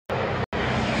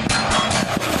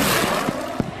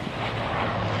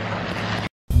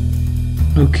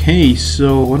Okay,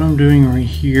 so what I'm doing right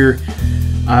here,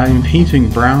 I'm painting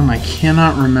brown. I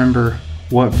cannot remember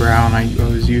what brown I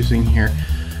was using here.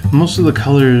 Most of the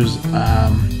colors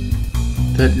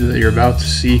that you're about to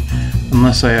see,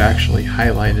 unless I actually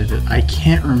highlighted it, I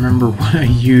can't remember what I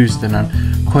used, and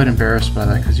I'm quite embarrassed by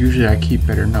that because usually I keep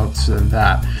better notes than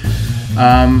that.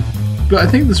 But I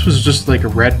think this was just like a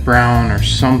red-brown or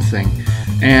something.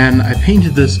 And I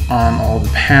painted this on all the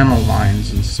panel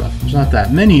lines and stuff. There's not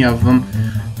that many of them,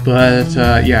 but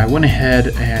yeah, I went ahead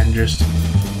and just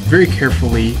very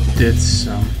carefully did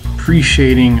some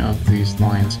pre-shading of these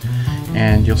lines,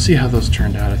 and you'll see how those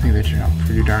turned out. I think they turned out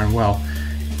pretty darn well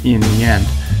in the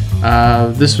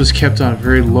end. This was kept on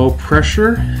very low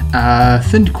pressure,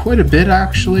 thinned quite a bit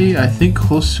actually, I think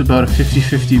close to about a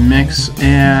 50-50 mix,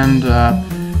 and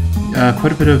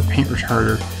quite a bit of paint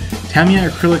retarder. Tamiya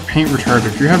acrylic paint retarder.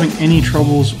 If you're having any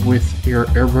troubles with your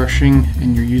airbrushing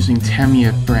and you're using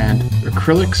Tamiya brand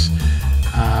acrylics,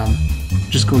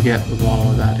 just go get a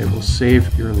bottle of that. It will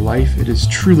save your life. It is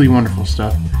truly wonderful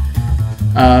stuff.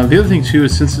 The other thing too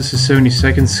is, since this is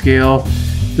 72nd scale,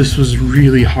 this was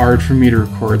really hard for me to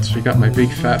record, so I got my big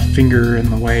fat finger in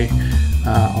the way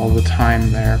all the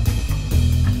time there.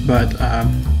 But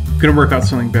I'm gonna work out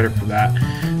something better for that,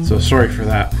 so sorry for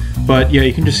that. But yeah,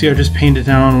 you can just see I just painted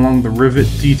down along the rivet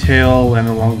detail and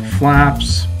along the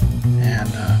flaps, and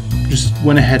just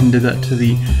went ahead and did that to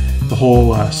the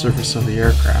whole surface of the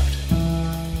aircraft.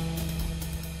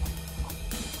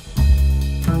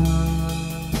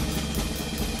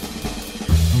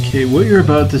 Okay, what you're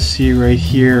about to see right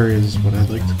here is what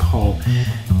I'd like to call,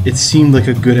 it seemed like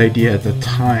a good idea at the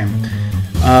time.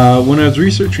 When I was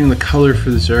researching the color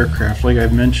for this aircraft, like I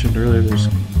mentioned earlier, there's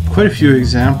quite a few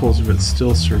examples of it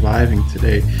still surviving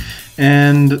today,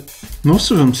 and most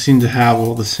of them seem to have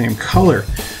all the same color.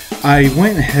 I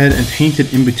went ahead and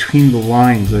painted in between the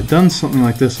lines. I've done something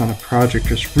like this on a project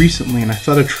just recently, and I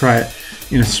thought I'd try it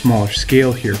in a smaller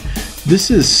scale here.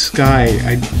 This is Sky.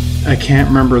 I can't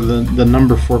remember the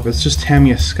number for it, but it's just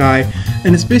Tamiya Sky,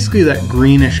 and it's basically that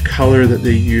greenish color that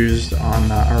they used on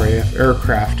RAF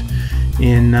aircraft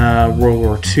in World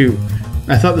War II.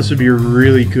 I thought this would be a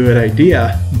really good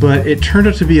idea, but it turned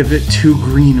out to be a bit too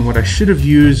green. What I should have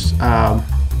used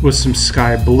was some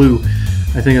sky blue.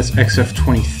 I think that's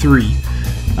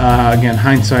XF23. Again,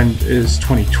 hindsight is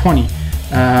 2020.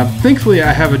 Thankfully,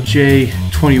 I have a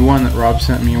J-22 that Rob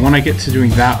sent me, and when I get to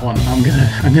doing that one, I'm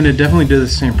gonna definitely do the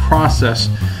same process,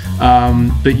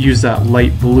 but use that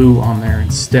light blue on there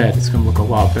instead. It's gonna look a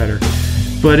lot better.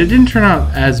 But it didn't turn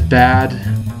out as bad.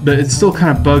 But it still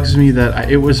kind of bugs me that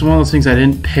it was one of those things I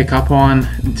didn't pick up on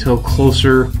until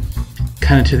closer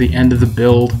kind of to the end of the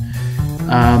build,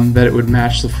 that it would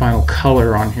match the final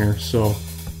color on here. So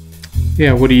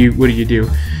yeah, what do you do?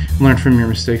 Learn from your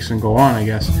mistakes and go on, I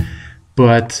guess.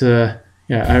 But yeah,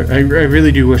 I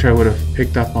really do wish I would have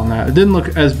picked up on that. It didn't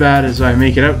look as bad as I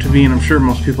make it out to be, and I'm sure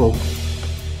most people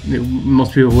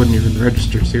wouldn't even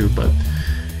register to, but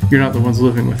you're not the ones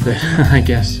living with it, I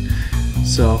guess.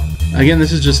 So again,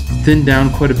 this is just thinned down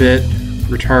quite a bit,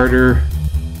 retarder,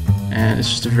 and it's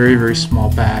just a very, very small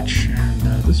batch.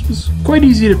 And this was quite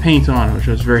easy to paint on, which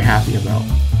I was very happy about.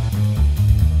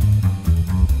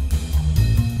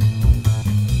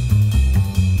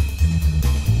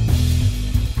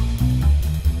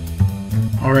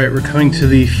 Alright, we're coming to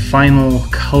the final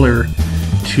color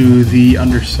to the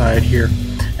underside here.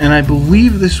 And I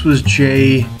believe this was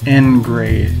JN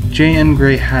Gray. JN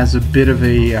Gray has a bit of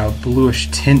a bluish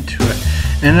tint to it.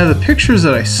 And out of the pictures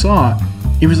that I saw,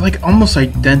 it was like almost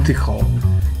identical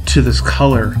to this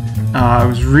color. I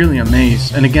was really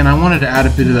amazed. And again, I wanted to add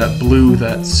a bit of that blue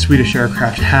that Swedish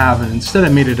aircraft have, and instead I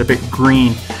made it a bit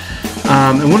green.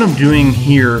 And what I'm doing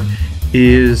here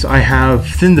is I have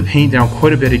thinned the paint down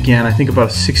quite a bit again. I think about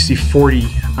a 60-40,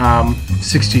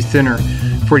 60 thinner,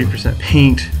 40%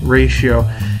 paint ratio.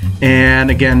 And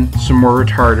again, some more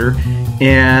retarder,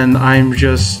 and I'm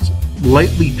just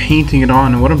lightly painting it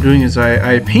on. And what I'm doing is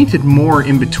I painted more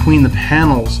in between the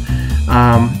panels,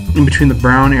 in between the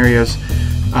brown areas,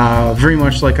 very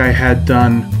much like I had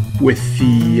done with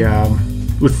the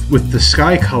with the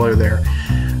sky color there.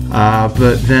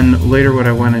 But then later what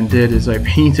I went and did is I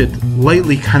painted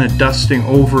lightly, kind of dusting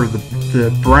over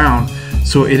the brown,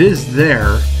 so it is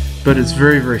there, but it's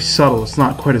very, very subtle. It's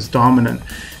not quite as dominant.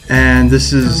 And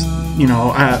this is, you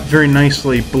know, very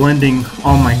nicely blending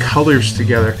all my colors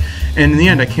together. And in the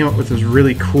end, I came up with this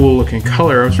really cool looking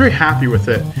color. I was very happy with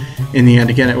it in the end.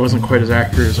 Again, it wasn't quite as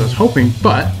accurate as I was hoping,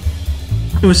 but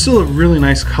it was still a really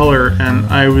nice color, and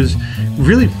I was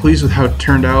really pleased with how it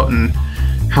turned out and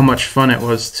how much fun it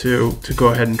was to go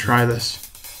ahead and try this.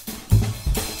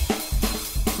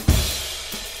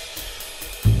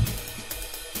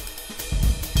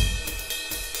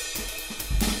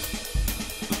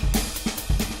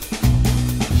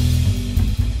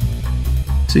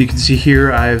 So you can see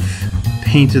here I've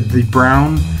painted the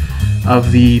brown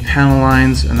of the panel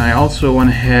lines, and I also went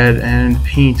ahead and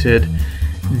painted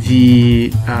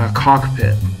the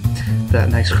cockpit, that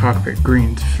nice cockpit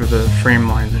green for the frame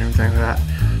lines and everything like that.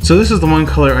 So this is the one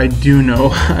color I do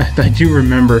know, I do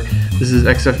remember. This is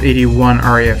XF81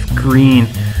 RAF green.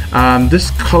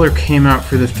 This color came out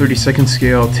for the 32nd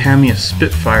scale Tamiya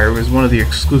Spitfire. It was one of the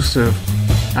exclusive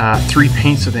 3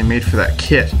 paints that they made for that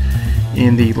kit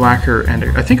in the lacquer and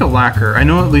I think a lacquer. I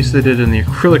know at least they did in the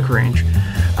acrylic range.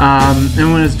 And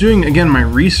when I was doing, again, my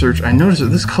research, I noticed that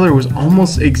this color was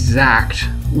almost exact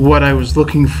what I was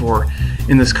looking for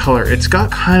in this color. It's got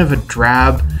kind of a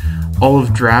drab,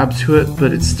 olive drab to it,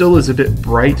 but it still is a bit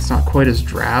bright. It's not quite as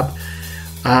drab.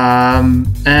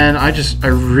 And I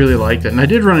really liked it. And I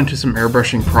did run into some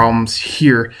airbrushing problems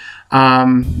here.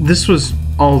 This was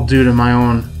all due to my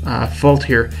own fault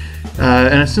here.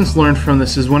 And I've since learned from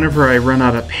this is whenever I run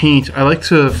out of paint, I like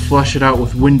to flush it out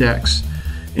with Windex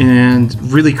and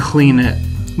really clean it,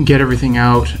 get everything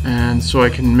out, and so I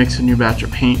can mix a new batch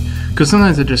of paint. Because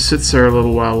sometimes it just sits there a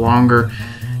little while longer,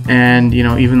 and you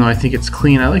know, even though I think it's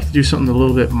clean, I like to do something a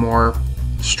little bit more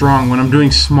strong when I'm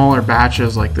doing smaller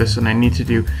batches like this and I need to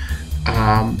do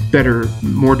better,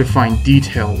 more defined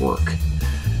detail work.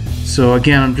 So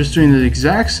again, I'm just doing the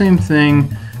exact same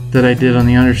thing that I did on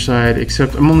the underside,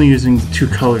 except I'm only using the 2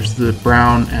 colors, the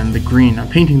brown and the green. I'm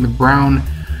painting the brown,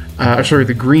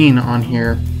 the green on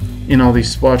here in all these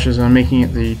splotches, and I'm making it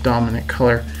the dominant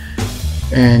color.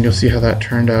 And you'll see how that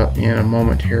turned out in a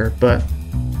moment here. But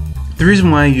the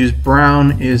reason why I use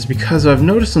brown is because I've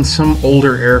noticed in some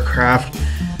older aircraft,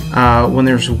 when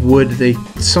there's wood, they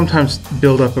sometimes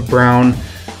build up a brown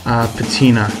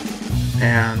patina.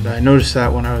 And I noticed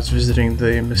that when I was visiting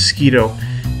the Mosquito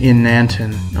in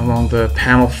Nanton. Along the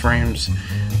panel frames,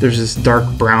 there's this dark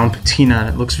brown patina, and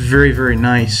it looks very, very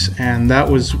nice. And that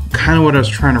was kind of what I was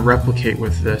trying to replicate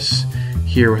with this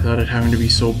here without it having to be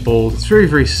so bold. It's very,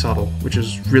 very subtle, which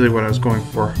is really what I was going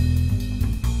for.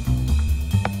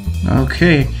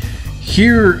 Okay,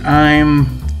 here I'm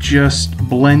just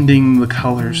blending the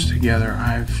colors together.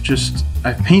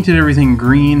 I've painted everything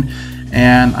green,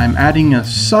 and I'm adding a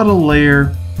subtle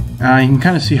layer. You can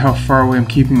kind of see how far away I'm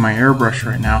keeping my airbrush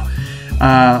right now.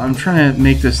 I'm trying to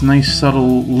make this nice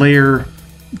subtle layer,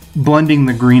 blending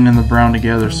the green and the brown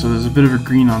together, so there's a bit of a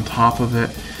green on top of it.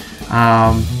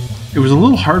 It was a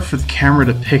little hard for the camera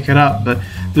to pick it up, but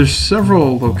there's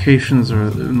several locations where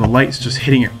the light's just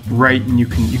hitting it right, and you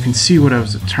can see what I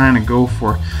was trying to go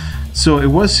for. So it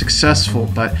was successful,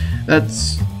 but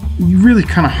that's really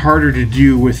kind of harder to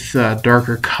do with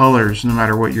darker colors, no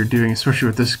matter what you're doing, especially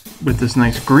with this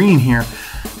nice green here.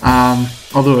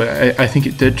 Although I think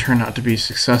it did turn out to be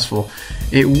successful.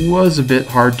 It was a bit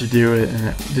hard to do it, and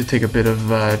it did take a bit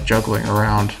of juggling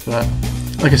around, but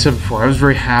like I said before, I was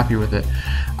very happy with it.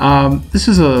 This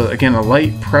is again a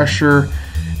light pressure,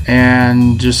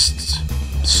 and just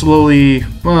slowly,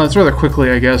 well, it's rather quickly,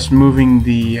 I guess, moving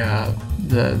the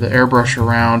airbrush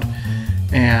around,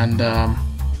 and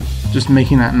just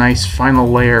making that nice final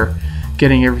layer,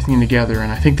 getting everything together. And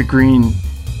I think the green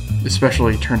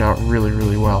especially turned out really,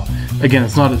 really well. Again,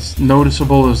 it's not as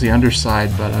noticeable as the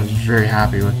underside, but I was very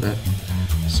happy with it.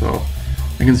 So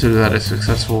I consider that a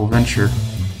successful venture.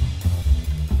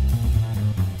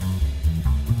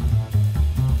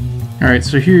 Alright,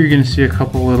 so here you're going to see a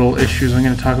couple little issues. I'm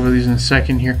going to talk about these in a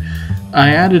second here.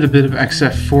 I added a bit of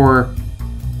XF4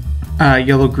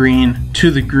 yellow-green to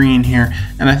the green here,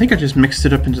 and I think I just mixed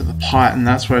it up into the pot, and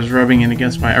that's why I was rubbing it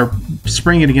against or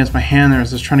spraying it against my hand there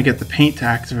as I was trying to get the paint to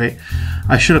activate.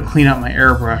 I should have cleaned out my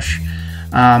airbrush,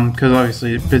 because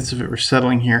obviously bits of it were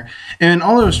settling here. And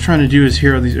all I was trying to do is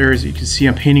here are these areas that you can see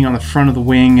I'm painting on the front of the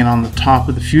wing and on the top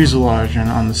of the fuselage and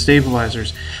on the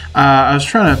stabilizers. I was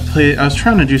trying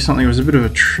to do something that was a bit of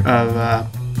a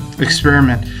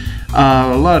experiment.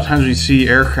 A lot of times when you see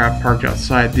aircraft parked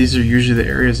outside, these are usually the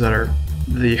areas that are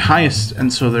the highest,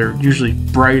 and so they're usually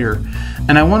brighter.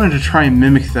 And I wanted to try and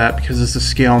mimic that because it's a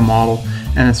scale model,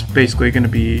 and it's basically going to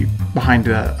be behind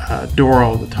a door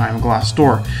all the time, a glass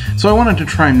door. So I wanted to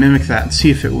try and mimic that and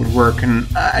see if it would work, and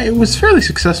it was fairly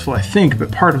successful, I think, but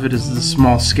part of it is the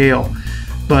small scale.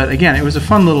 But again, it was a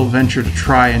fun little venture to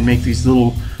try and make these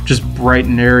little just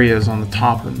brightened areas on the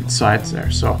top and the sides there.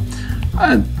 So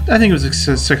I think it was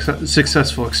a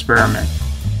successful experiment.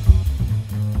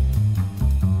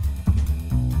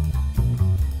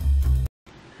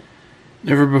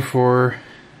 Never before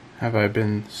have I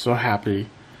been so happy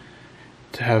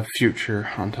to have Future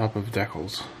on top of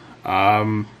decals.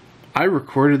 I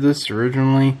recorded this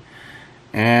originally,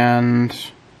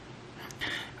 and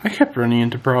I kept running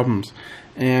into problems.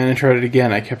 And I tried it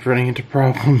again. I kept running into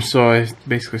problems, so I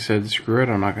basically said, screw it,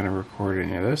 I'm not going to record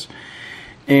any of this.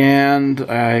 And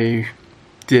I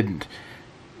didn't.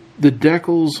 The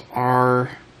decals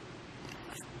are,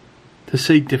 to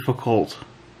say difficult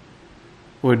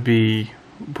would be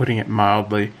putting it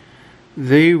mildly.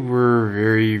 They were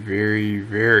very, very,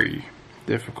 very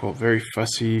difficult, very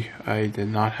fussy. I did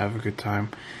not have a good time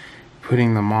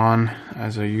putting them on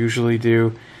as I usually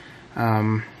do.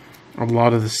 A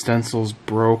lot of the stencils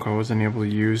broke. I wasn't able to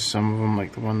use some of them,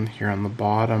 like the one here on the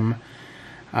bottom.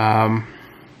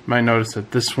 Might notice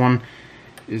that this one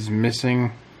is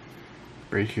missing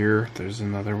right here. There's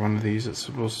another one of these that's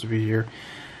supposed to be here.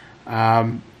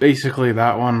 Basically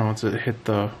that one, once it hit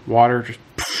the water, just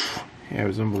yeah, it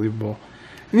was unbelievable.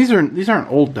 And these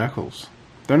aren't old decals.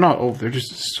 They're not old. They're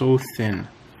just so thin,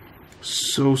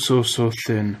 so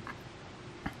thin.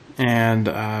 And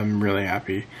I'm really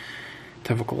happy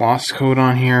to have a gloss coat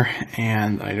on here,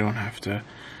 and I don't have to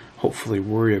hopefully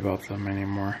worry about them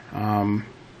anymore.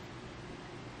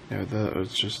 Yeah, that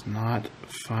was just not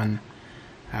fun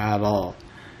at all.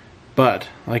 But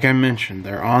like I mentioned,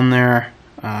 they're on there.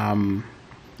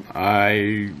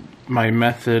 My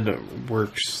method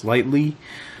worked slightly,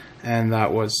 and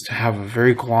that was to have a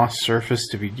very gloss surface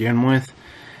to begin with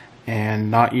and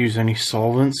not use any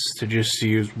solvents, to just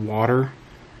use water,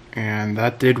 and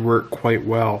that did work quite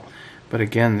well. But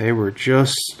again, they were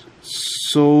just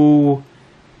so,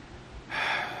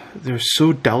 they're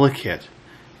so delicate.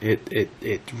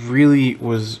 It really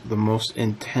was the most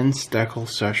intense decal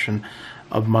session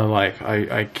of my life.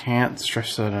 I can't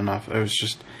stress that enough. It was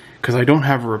just because I don't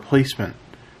have a replacement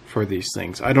for these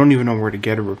things. I don't even know where to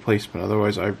get a replacement.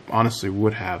 Otherwise, I honestly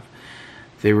would have.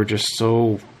 They were just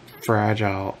so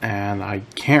fragile, and I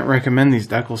can't recommend these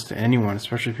decals to anyone,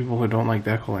 especially people who don't like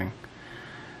decaling.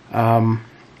 I'm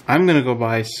gonna go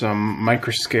buy some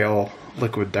microscale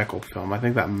liquid decal film. I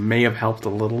think that may have helped a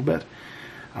little bit.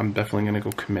 I'm definitely gonna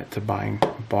go commit to buying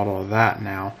a bottle of that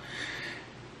now.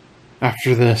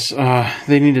 After this,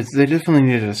 they definitely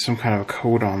needed some kind of a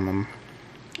coat on them.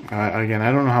 Again,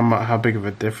 I don't know how big of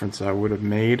a difference that would have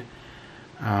made,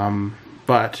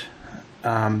 but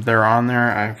they're on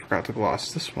there. I forgot to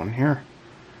gloss this one here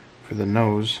for the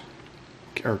nose,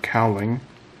 or cowling.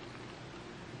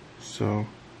 So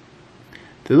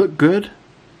they look good.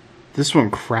 This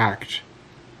one cracked,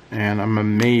 and I'm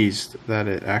amazed that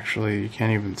it actually, you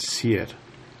can't even see it.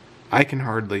 I can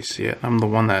hardly see it. I'm the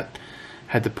one that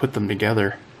had to put them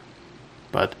together,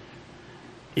 but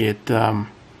it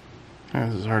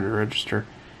this is hard to register.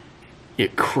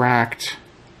 It cracked.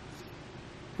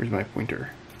 Where's my pointer?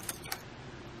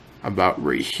 About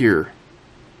right here.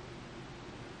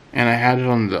 And I had it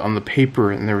on the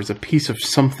paper, and there was a piece of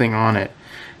something on it,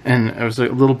 and it was a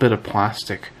little bit of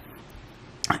plastic.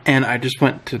 And I just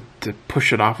went to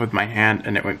push it off with my hand,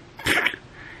 and it went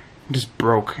just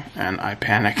broke, and I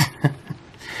panicked.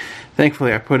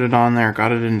 Thankfully, I put it on there,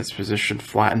 got it in its position,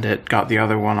 flattened it, got the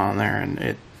other one on there,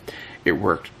 and it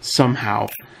worked. Somehow,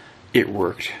 it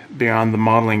worked. Beyond the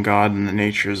modeling god and the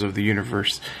natures of the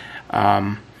universe,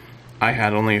 I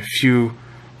had only a few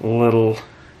little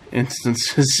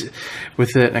instances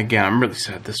with it. Again, I'm really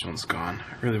sad this one's gone.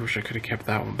 I really wish I could have kept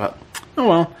that one, but oh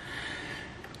well.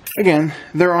 Again,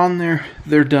 they're on there.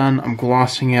 They're done. I'm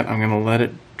glossing it. I'm going to let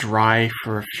it dry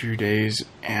for a few days,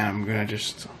 and I'm going to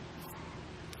just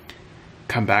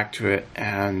come back to it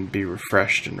and be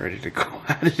refreshed and ready to go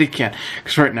at it again.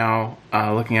 Because right now,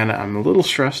 looking at it, I'm a little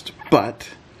stressed, but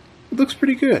it looks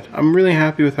pretty good. I'm really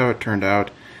happy with how it turned out.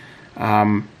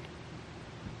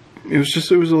 It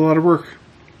was a lot of work.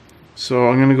 So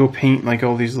I'm going to go paint like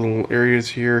all these little areas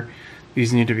here.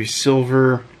 These need to be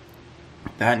silver.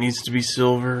 That needs to be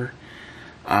silver.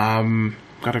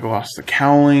 Got to gloss the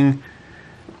cowling.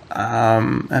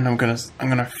 And I'm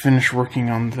gonna finish working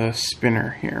on the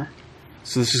spinner here.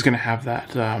 So this is gonna have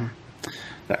that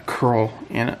that curl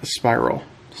in it, the spiral.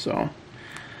 So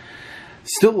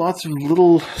still lots of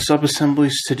little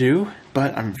sub-assemblies to do,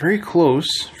 but I'm very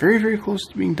close, very close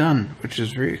to being done, which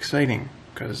is very exciting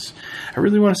because I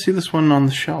really want to see this one on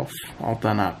the shelf all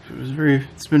done up.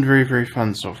 It's been very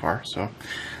fun so far. So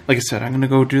like I said, I'm gonna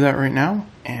go do that right now,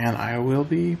 and I will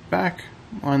be back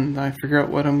when I figure out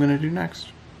what I'm gonna do next.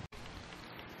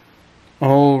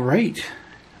 Alright,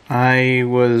 I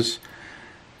was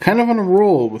kind of on a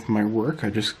roll with my work.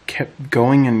 I just kept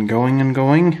going and going and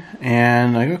going,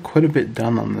 and I got quite a bit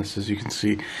done on this, as you can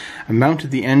see. I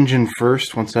mounted the engine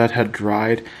first. Once that had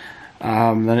dried,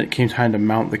 then it came time to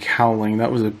mount the cowling.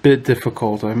 That was a bit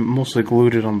difficult. I mostly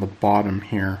glued it on the bottom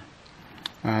here,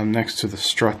 next to the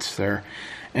struts there.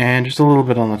 and just a little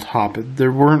bit on the top.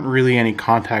 There weren't really any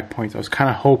contact points. I was kind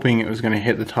of hoping it was going to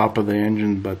hit the top of the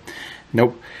engine, but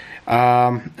nope.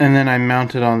 And then I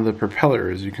mounted on the propeller,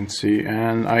 as you can see,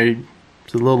 and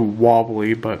it's a little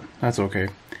wobbly, but that's okay.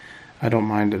 I don't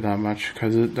mind it that much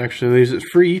because it actually leaves it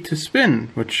free to spin,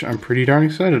 which I'm pretty darn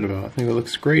excited about. I think it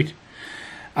looks great.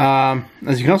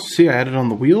 As you can also see, I added on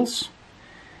the wheels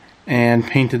and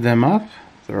painted them up.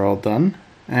 They're all done,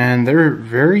 and they're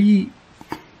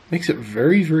makes it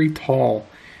very, very tall.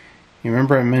 You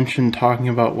remember I mentioned talking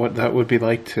about what that would be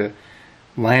like to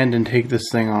land and take this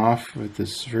thing off with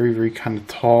this very, very kind of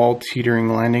tall, teetering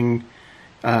landing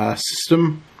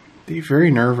system. It'd be very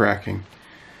nerve-wracking.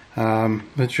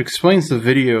 Which explains the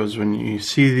videos when you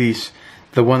see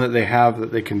the one that they have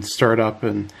that they can start up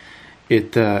and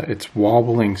it's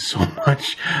wobbling so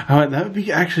much. That would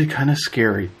be actually kind of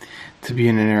scary to be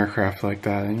in an aircraft like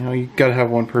that. And, you know, you gotta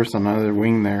have one person on either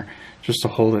wing there just to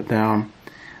hold it down.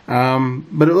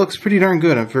 But it looks pretty darn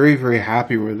good. I'm very, very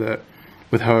happy with it,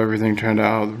 with how everything turned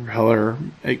out. The propeller,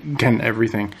 again,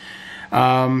 everything.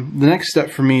 The next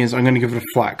step for me is I'm going to give it a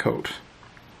flat coat.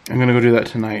 I'm going to go do that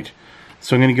tonight.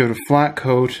 So I'm going to give it a flat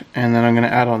coat, and then I'm going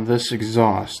to add on this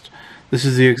exhaust. This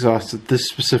is the exhaust that this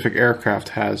specific aircraft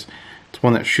has. It's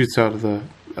one that shoots out of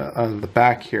the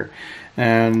back here.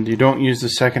 And you don't use the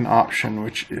second option,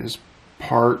 which is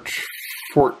part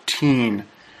 14.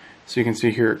 So you can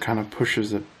see here it kind of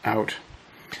pushes it out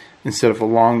instead of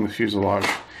along the fuselage.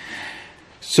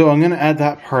 So I'm going to add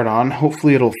that part on.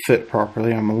 Hopefully it'll fit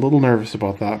properly. I'm a little nervous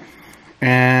about that.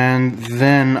 And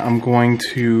then I'm going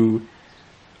to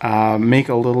make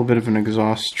a little bit of an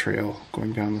exhaust trail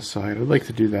going down the side. I'd like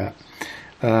to do that.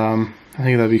 I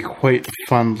think that'd be quite a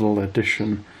fun little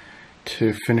addition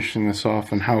to finishing this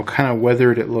off, and how kind of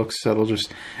weathered it looks. That'll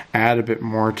just add a bit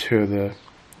more to it.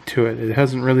 It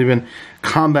hasn't really been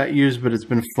combat used, but it's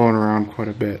been flown around quite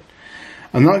a bit.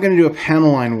 I'm not going to do a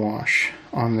panel line wash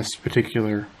on this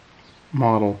particular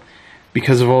model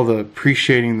because of all the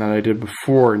pre-shading that I did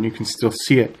before, and you can still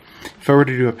see it. If I were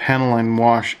to do a panel line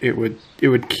wash, it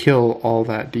would kill all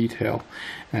that detail,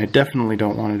 and I definitely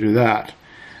don't want to do that.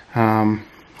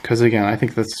 Because again, I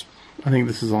think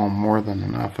this is all more than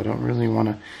enough. I don't really want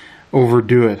to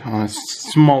overdo it on a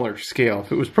smaller scale.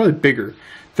 If it was probably bigger,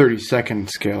 30-second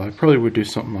scale, I probably would do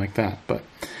something like that. But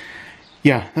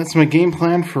yeah, that's my game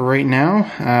plan for right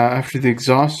now. After the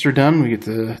exhausts are done, we get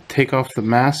to take off the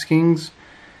maskings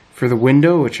for the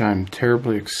window, which I'm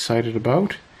terribly excited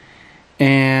about.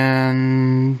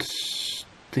 And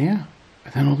yeah,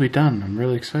 then it'll be done. I'm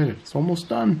really excited. It's almost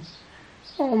done.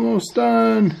 Almost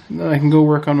done. And then I can go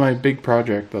work on my big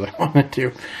project that I want to do.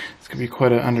 It's going to be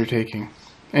quite an undertaking.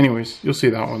 Anyways, you'll see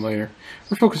that one later.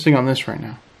 We're focusing on this right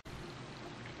now.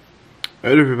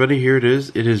 Alright everybody, here it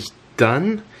is. It is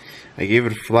done. I gave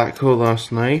it a flat coat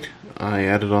last night. I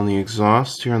added on the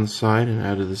exhaust here on the side and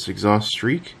added this exhaust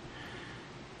streak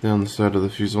down the side of the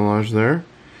fuselage there.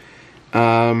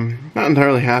 Not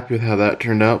entirely happy with how that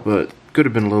turned out, but could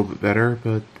have been a little bit better,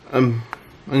 but I'm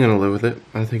gonna live with it.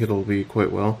 I think it'll be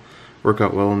quite well. Work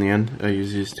out well in the end. I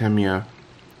use these Tamiya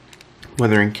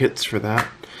weathering kits for that.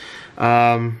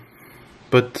 Yeah,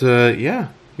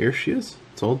 here she is.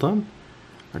 It's all done.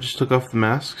 I just took off the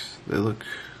masks. They look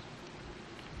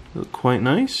quite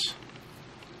nice.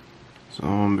 So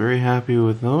I'm very happy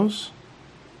with those.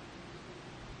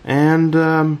 And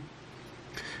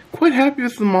quite happy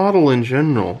with the model in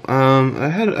general. I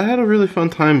had a really fun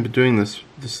time doing this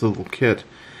little kit.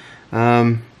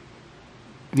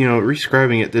 You know,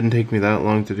 rescribing it didn't take me that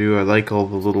long to do. I like all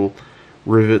the little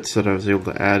rivets that I was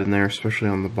able to add in there, especially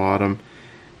on the bottom,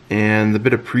 and the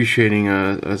bit of pre-shading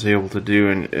I was able to do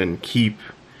and keep,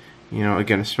 you know,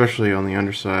 again, especially on the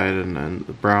underside and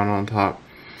the brown on top.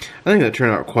 I think that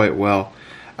turned out quite well.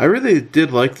 I really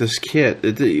did like this kit.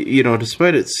 You know,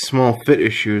 despite its small fit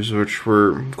issues, which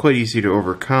were quite easy to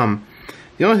overcome,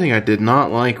 the only thing I did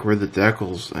not like were the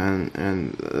decals, and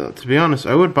to be honest,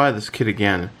 I would buy this kit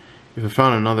again. If I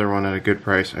found another one at a good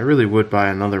price, I really would buy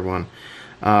another one.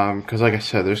 Because like I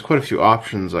said, there's quite a few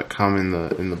options that come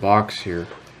in the box here.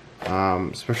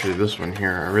 Especially this one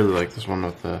here. I really like this one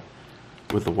with the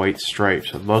white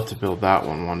stripes. I'd love to build that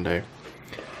one day.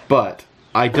 But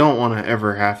I don't want to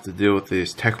ever have to deal with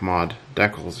these TechMod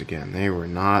decals again. They were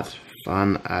not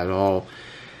fun at all.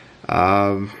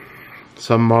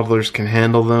 Some modelers can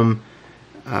handle them.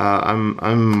 I'm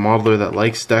a modeler that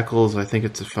likes decals. I think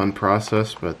it's a fun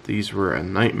process, but these were a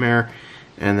nightmare,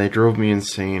 and they drove me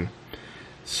insane.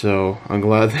 So I'm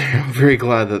very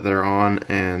glad that they're on,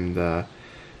 and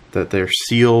that they're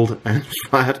sealed and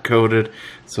flat coated,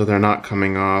 so they're not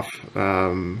coming off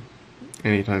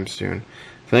anytime soon,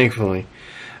 thankfully.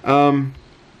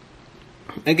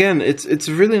 again, it's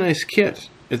a really nice kit.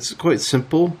 It's quite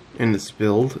simple in its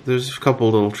build. There's a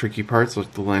couple little tricky parts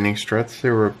like the landing struts. They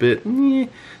were a bit,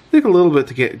 took a little bit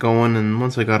to get going, and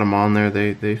once I got them on there,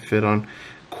 they fit on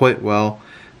quite well.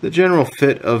 The general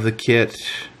fit of the kit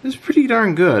is pretty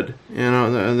darn good. You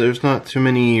know, there's not too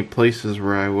many places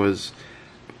where I was,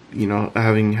 you know,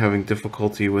 having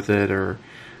difficulty with it, or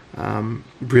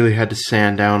really had to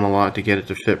sand down a lot to get it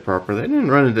to fit properly. I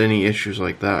didn't run into any issues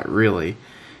like that, really.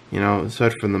 You know,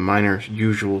 aside from the minor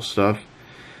usual stuff.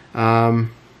 Again,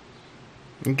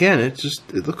 it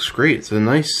looks great. It's a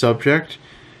nice subject.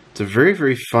 It's a very,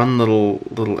 very fun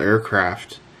little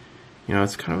aircraft. You know,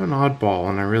 it's kind of an oddball,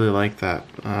 and I really like that.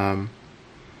 I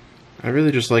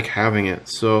really just like having it.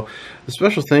 So, a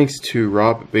special thanks to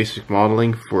Rob at Basic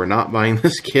Modeling for not buying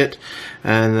this kit,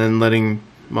 and then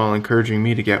encouraging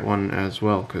me to get one as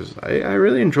well, because I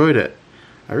really enjoyed it.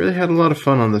 I really had a lot of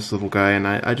fun on this little guy, and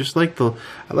I just like the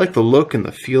look and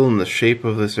the feel and the shape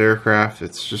of this aircraft.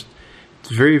 It's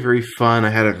very, very fun. I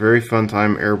had a very fun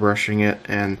time airbrushing it,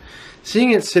 and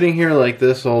seeing it sitting here like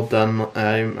this all done,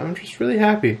 I'm just really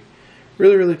happy.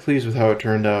 Really, really pleased with how it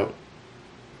turned out.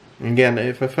 Again,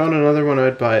 if I found another one,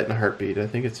 I'd buy it in a heartbeat. I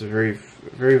think it's a very,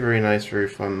 very, very nice, very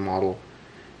fun model.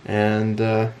 And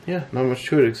yeah, not much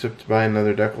to it except to buy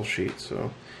another decal sheet. So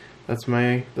that's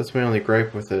my only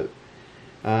gripe with it.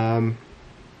 So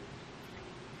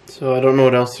I don't know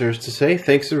what else there is to say.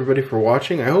 Thanks everybody for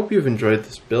watching. I hope you've enjoyed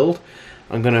this build.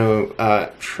 I'm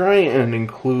gonna try and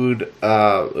include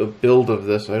a build of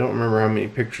this. I don't remember how many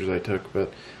pictures I took,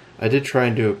 but I did try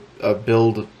and do a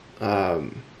build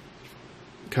kind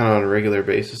of on a regular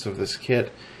basis of this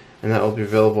kit, and that will be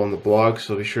available on the blog,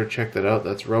 so be sure to check that out.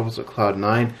 That's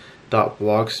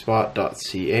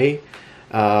rebelsatcloud9.blogspot.ca.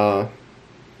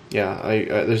 Yeah,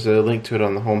 there's a link to it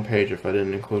on the home page if I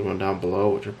didn't include one down below,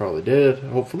 which I probably did,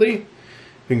 hopefully.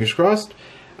 Fingers crossed.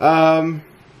 Yeah, I'm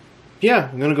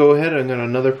going to go ahead. I've got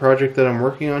another project that I'm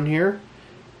working on here.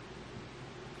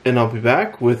 And I'll be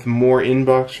back with more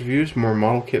inbox reviews, more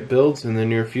model kit builds in the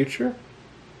near future.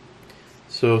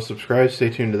 So subscribe,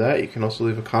 stay tuned to that. You can also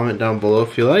leave a comment down below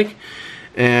if you like,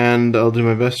 and I'll do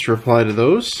my best to reply to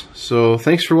those. So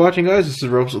thanks for watching, guys. This is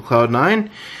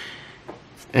rebelsatcloud9,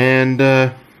 and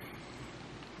yeah,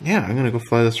 I'm gonna go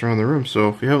fly this around the room. So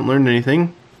if you haven't learned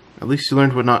anything, at least you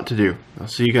learned what not to do. I'll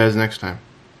see you guys next time.